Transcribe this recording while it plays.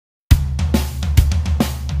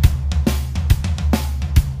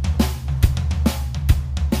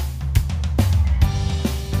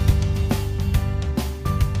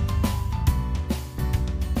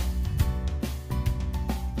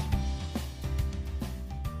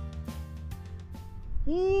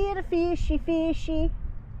Eat a fishy, fishy.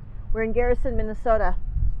 We're in Garrison, Minnesota.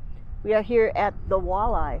 We are here at the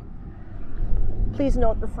walleye. Please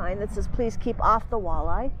note the sign that says, please keep off the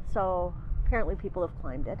walleye. So apparently people have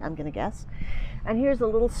climbed it, I'm gonna guess. And here's a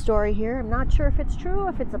little story here. I'm not sure if it's true,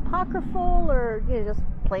 if it's apocryphal, or just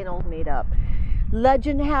plain old made up.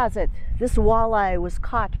 Legend has it, this walleye was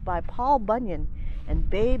caught by Paul Bunyan and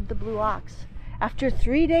Babe the Blue Ox. After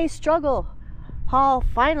 3-day struggle, Paul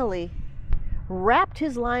finally wrapped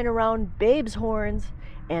his line around Babe's horns,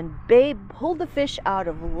 and Babe pulled the fish out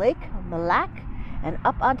of Lake Malak and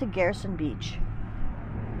up onto Garrison Beach.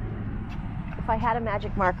 If I had a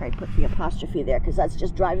magic marker, I'd put the apostrophe there, because that's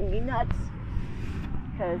just driving me nuts.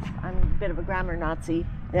 Because I'm a bit of a grammar Nazi,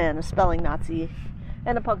 and a spelling Nazi,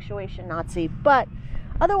 and a punctuation Nazi. But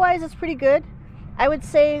otherwise, it's pretty good. I would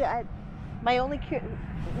say my only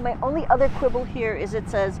other quibble here is it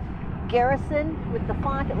says Garrison with the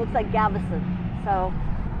font. It looks like Gavison. So,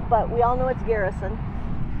 but we all know it's Garrison.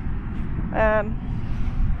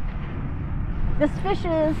 This fish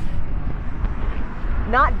is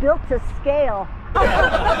not built to scale.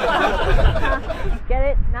 Get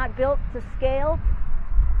it? Not built to scale.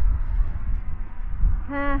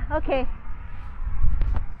 Okay.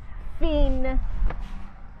 Fin.